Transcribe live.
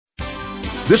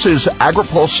This is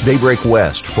AgriPulse Daybreak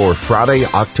West for Friday,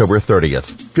 October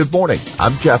 30th. Good morning.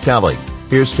 I'm Jeff Daly.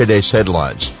 Here's today's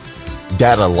headlines.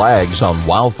 Data lags on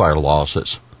wildfire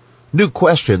losses. New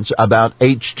questions about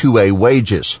H-2A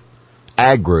wages.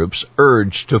 Ag groups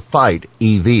urged to fight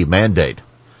EV mandate.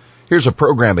 Here's a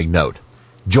programming note.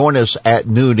 Join us at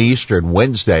noon Eastern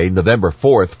Wednesday, November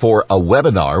 4th for a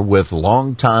webinar with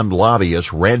longtime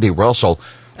lobbyist Randy Russell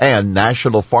and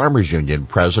National Farmers Union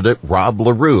President Rob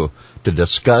LaRue to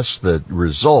discuss the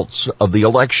results of the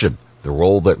election, the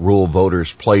role that rural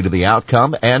voters played in the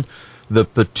outcome, and the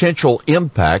potential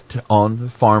impact on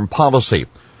farm policy.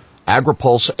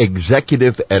 AgriPulse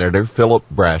Executive Editor Philip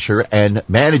Brasher and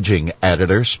Managing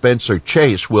Editor Spencer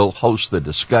Chase will host the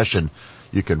discussion.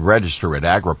 You can register at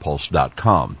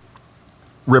agripulse.com.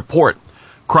 Report.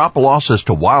 Crop losses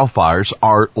to wildfires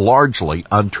are largely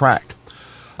untracked.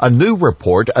 A new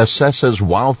report assesses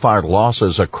wildfire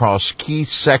losses across key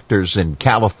sectors in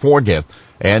California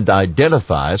and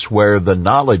identifies where the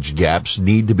knowledge gaps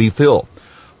need to be filled.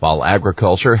 While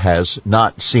agriculture has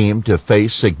not seemed to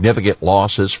face significant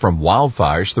losses from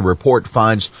wildfires, the report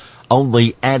finds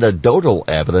only anecdotal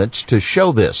evidence to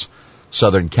show this.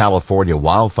 Southern California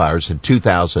wildfires in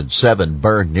 2007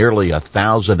 burned nearly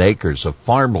 1,000 acres of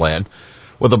farmland,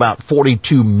 with about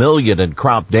 $42 million in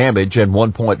crop damage and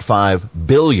 $1.5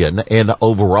 billion in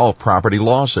overall property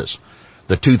losses.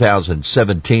 The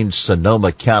 2017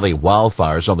 Sonoma County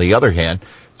wildfires, on the other hand,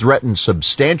 threatened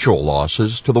substantial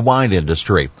losses to the wine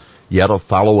industry. Yet a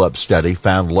follow-up study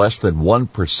found less than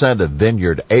 1% of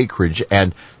vineyard acreage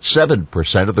and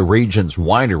 7% of the region's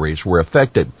wineries were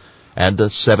affected, and a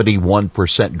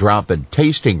 71% drop in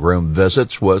tasting room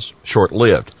visits was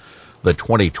short-lived. The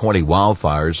 2020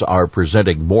 wildfires are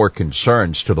presenting more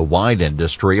concerns to the wine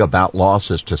industry about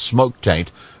losses to smoke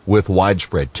taint with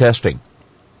widespread testing.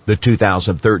 The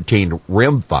 2013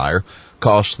 Rim Fire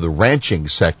cost the ranching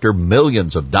sector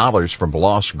millions of dollars from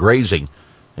lost grazing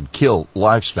and killed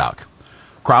livestock.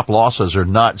 Crop losses are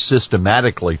not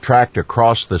systematically tracked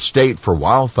across the state for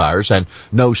wildfires, and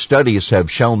no studies have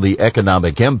shown the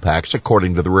economic impacts,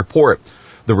 according to the report.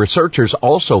 The researchers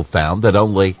also found that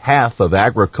only half of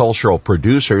agricultural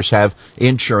producers have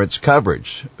insurance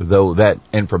coverage, though that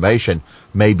information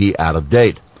may be out of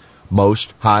date.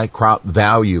 Most high crop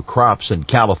value crops in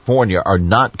California are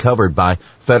not covered by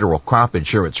federal crop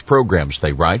insurance programs,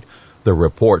 they write. The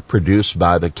report, produced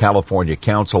by the California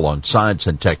Council on Science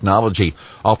and Technology,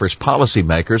 offers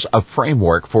policymakers a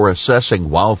framework for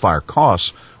assessing wildfire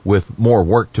costs with more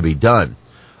work to be done.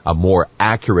 A more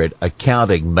accurate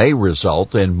accounting may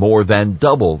result in more than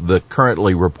double the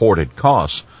currently reported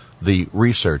costs, the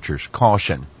researchers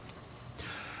caution.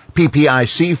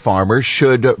 PPIC farmers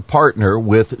should partner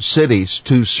with cities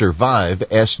to survive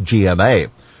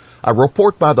SGMA. A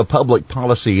report by the Public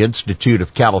Policy Institute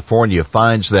of California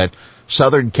finds that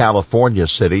Southern California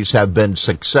cities have been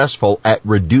successful at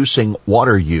reducing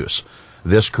water use.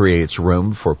 This creates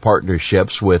room for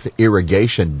partnerships with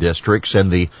irrigation districts in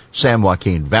the San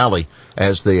Joaquin Valley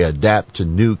as they adapt to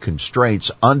new constraints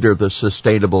under the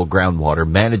Sustainable Groundwater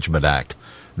Management Act.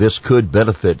 This could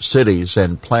benefit cities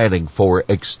in planning for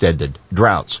extended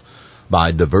droughts.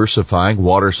 By diversifying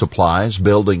water supplies,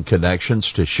 building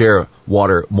connections to share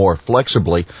water more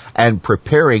flexibly, and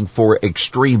preparing for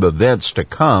extreme events to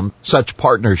come, such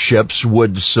partnerships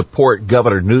would support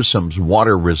Governor Newsom's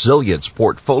water resilience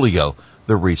portfolio,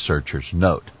 the researchers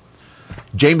note.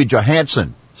 Jamie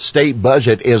Johansson, state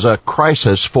budget is a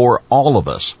crisis for all of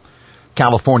us.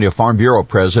 California Farm Bureau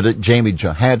President Jamie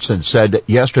Johansson said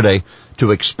yesterday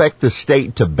to expect the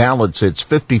state to balance its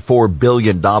 $54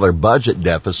 billion budget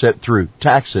deficit through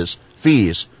taxes,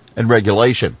 fees, and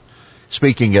regulation.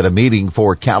 Speaking at a meeting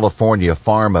for California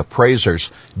farm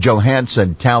appraisers,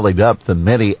 Johansson tallied up the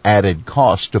many added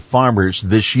costs to farmers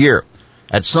this year.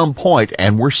 At some point,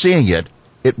 and we're seeing it,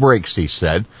 it breaks, he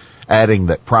said, adding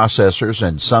that processors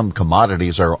and some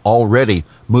commodities are already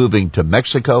moving to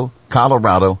Mexico,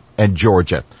 Colorado, and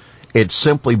Georgia. It's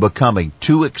simply becoming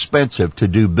too expensive to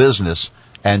do business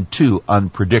and too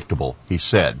unpredictable, he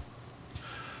said.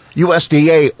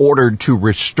 USDA ordered to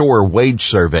restore wage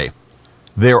survey.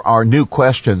 There are new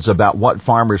questions about what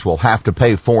farmers will have to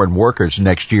pay foreign workers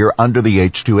next year under the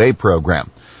H-2A program.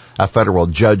 A federal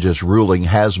judge's ruling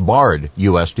has barred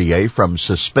USDA from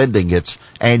suspending its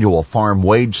annual farm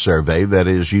wage survey that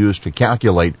is used to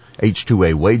calculate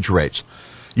H-2A wage rates.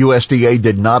 USDA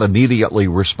did not immediately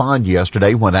respond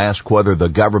yesterday when asked whether the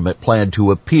government planned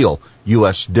to appeal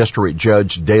U.S. District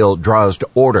Judge Dale Drozd's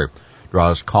order.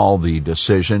 Drozd called the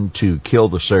decision to kill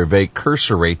the survey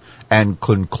cursory and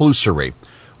conclusory.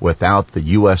 Without the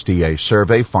USDA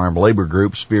survey, farm labor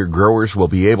groups fear growers will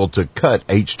be able to cut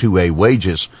H-2A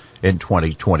wages in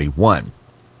 2021.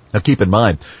 Now keep in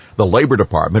mind, the Labor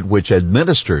Department, which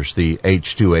administers the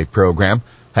H-2A program,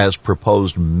 has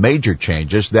proposed major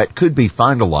changes that could be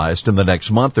finalized in the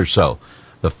next month or so.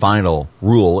 The final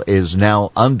rule is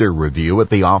now under review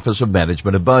at the Office of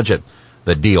Management and Budget.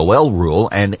 The DOL rule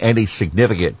and any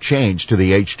significant change to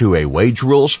the H-2A wage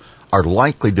rules are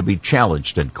likely to be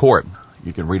challenged in court.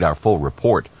 You can read our full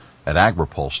report at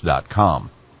agripulse.com.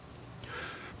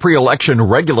 Pre-election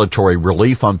regulatory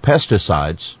relief on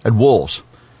pesticides and wolves.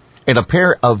 In a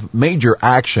pair of major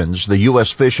actions, the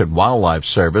U.S. Fish and Wildlife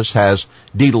Service has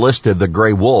delisted the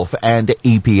gray wolf, and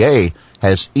EPA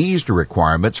has eased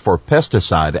requirements for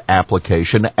pesticide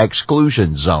application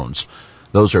exclusion zones.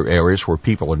 Those are areas where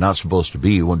people are not supposed to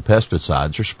be when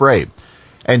pesticides are sprayed.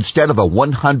 Instead of a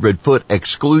 100-foot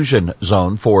exclusion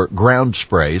zone for ground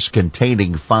sprays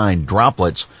containing fine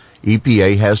droplets,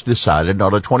 EPA has decided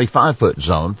on a 25-foot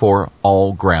zone for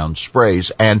all ground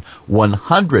sprays and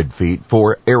 100 feet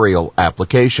for aerial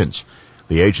applications.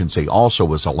 The agency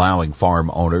also is allowing farm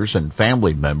owners and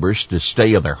family members to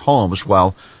stay in their homes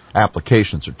while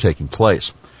applications are taking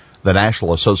place. The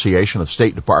National Association of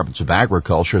State Departments of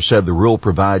Agriculture said the rule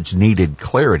provides needed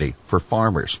clarity for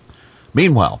farmers.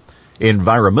 Meanwhile,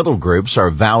 environmental groups are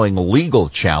vowing legal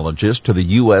challenges to the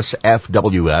U.S.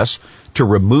 FWS to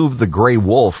remove the gray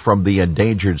wolf from the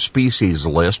endangered species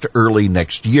list early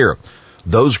next year.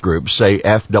 Those groups say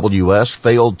FWS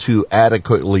failed to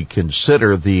adequately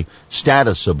consider the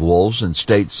status of wolves in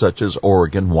states such as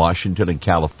Oregon, Washington, and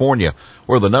California,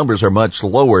 where the numbers are much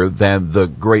lower than the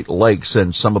Great Lakes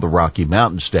and some of the Rocky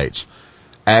Mountain states.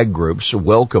 Ag groups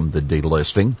welcomed the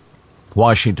delisting.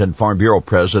 Washington Farm Bureau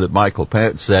President Michael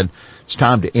Pence said it's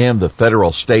time to end the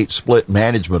federal-state split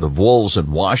management of wolves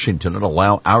in Washington and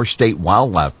allow our state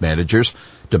wildlife managers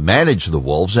to manage the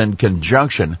wolves in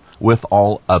conjunction with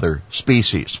all other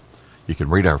species. You can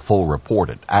read our full report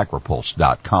at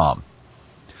agripulse.com.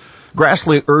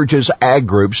 Grassley urges ag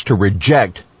groups to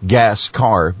reject gas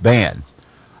car ban.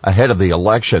 Ahead of the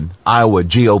election, Iowa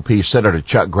GOP Senator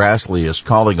Chuck Grassley is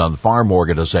calling on farm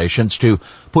organizations to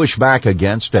push back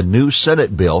against a new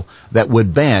Senate bill that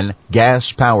would ban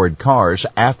gas-powered cars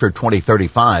after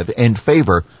 2035 in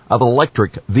favor of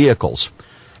electric vehicles.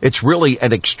 It's really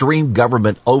an extreme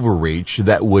government overreach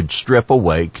that would strip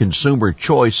away consumer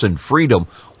choice and freedom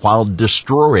while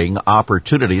destroying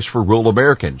opportunities for rural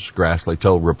Americans, Grassley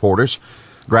told reporters.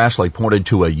 Grassley pointed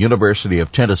to a University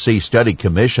of Tennessee study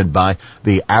commissioned by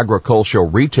the Agricultural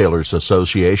Retailers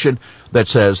Association that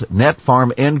says net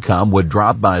farm income would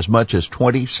drop by as much as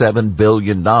 $27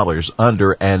 billion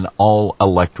under an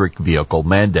all-electric vehicle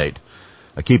mandate.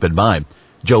 Now, keep in mind,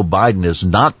 Joe Biden is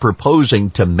not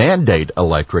proposing to mandate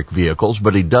electric vehicles,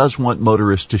 but he does want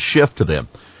motorists to shift to them.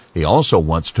 He also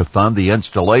wants to fund the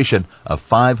installation of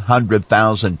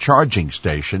 500,000 charging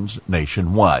stations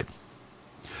nationwide.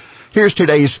 Here's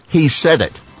today's He Said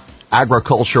It.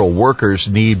 Agricultural workers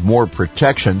need more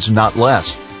protections, not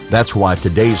less. That's why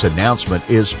today's announcement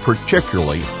is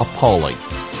particularly appalling.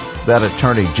 That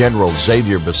Attorney General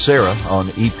Xavier Becerra on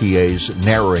EPA's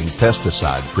narrowing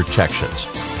pesticide protections.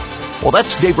 Well,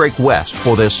 that's Daybreak West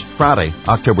for this Friday,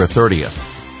 October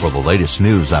 30th. For the latest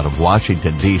news out of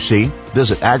Washington, D.C.,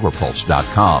 visit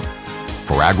agripulse.com.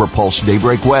 For AgriPulse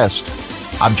Daybreak West,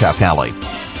 I'm Jeff Halley.